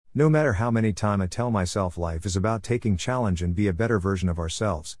No matter how many times I tell myself life is about taking challenge and be a better version of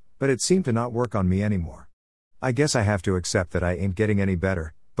ourselves, but it seemed to not work on me anymore. I guess I have to accept that I ain't getting any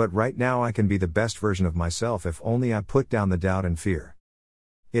better, but right now I can be the best version of myself if only I put down the doubt and fear.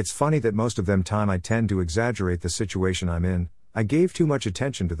 It's funny that most of them time I tend to exaggerate the situation I'm in. I gave too much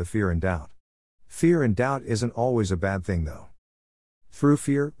attention to the fear and doubt. Fear and doubt isn't always a bad thing though. Through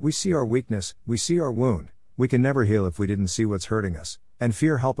fear, we see our weakness, we see our wound. We can never heal if we didn't see what's hurting us, and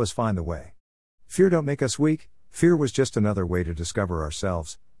fear help us find the way. Fear don't make us weak, fear was just another way to discover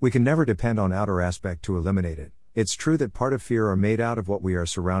ourselves. We can never depend on outer aspect to eliminate it. It's true that part of fear are made out of what we are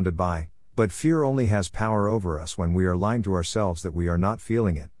surrounded by, but fear only has power over us when we are lying to ourselves that we are not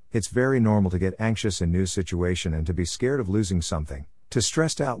feeling it. It's very normal to get anxious in new situation and to be scared of losing something, to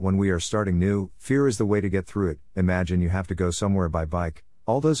stressed out when we are starting new. Fear is the way to get through it. Imagine you have to go somewhere by bike.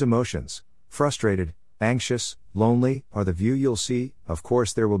 All those emotions, frustrated, anxious, lonely, are the view you'll see. Of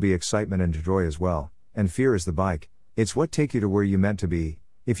course there will be excitement and joy as well, and fear is the bike. It's what take you to where you meant to be.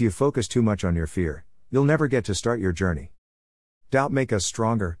 If you focus too much on your fear, you'll never get to start your journey. Doubt make us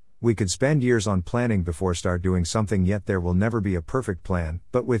stronger. We could spend years on planning before start doing something, yet there will never be a perfect plan,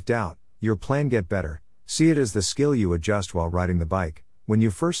 but with doubt, your plan get better. See it as the skill you adjust while riding the bike. When you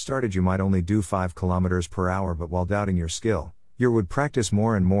first started you might only do 5 kilometers per hour, but while doubting your skill, you would practice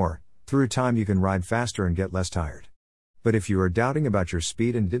more and more. Through time you can ride faster and get less tired. But if you are doubting about your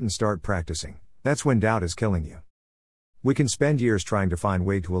speed and didn't start practicing, that's when doubt is killing you. We can spend years trying to find a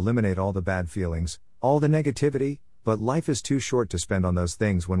way to eliminate all the bad feelings, all the negativity, but life is too short to spend on those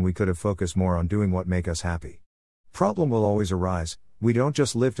things when we could have focused more on doing what make us happy. Problem will always arise. We don't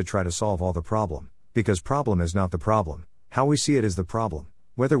just live to try to solve all the problem, because problem is not the problem. How we see it is the problem,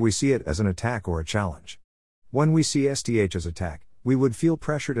 whether we see it as an attack or a challenge. When we see STH as attack, we would feel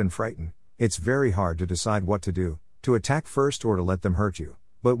pressured and frightened. It's very hard to decide what to do, to attack first or to let them hurt you.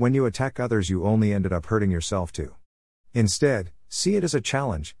 But when you attack others you only ended up hurting yourself too. Instead, see it as a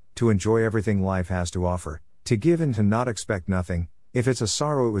challenge, to enjoy everything life has to offer, to give and to not expect nothing. If it's a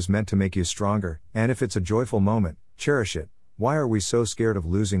sorrow it was meant to make you stronger, and if it's a joyful moment, cherish it. Why are we so scared of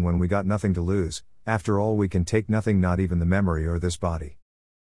losing when we got nothing to lose? After all we can take nothing, not even the memory or this body.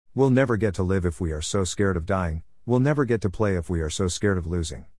 We'll never get to live if we are so scared of dying. We'll never get to play if we are so scared of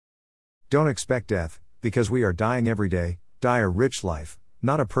losing. Don't expect death, because we are dying every day. Die a rich life,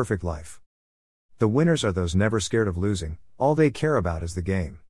 not a perfect life. The winners are those never scared of losing. All they care about is the game.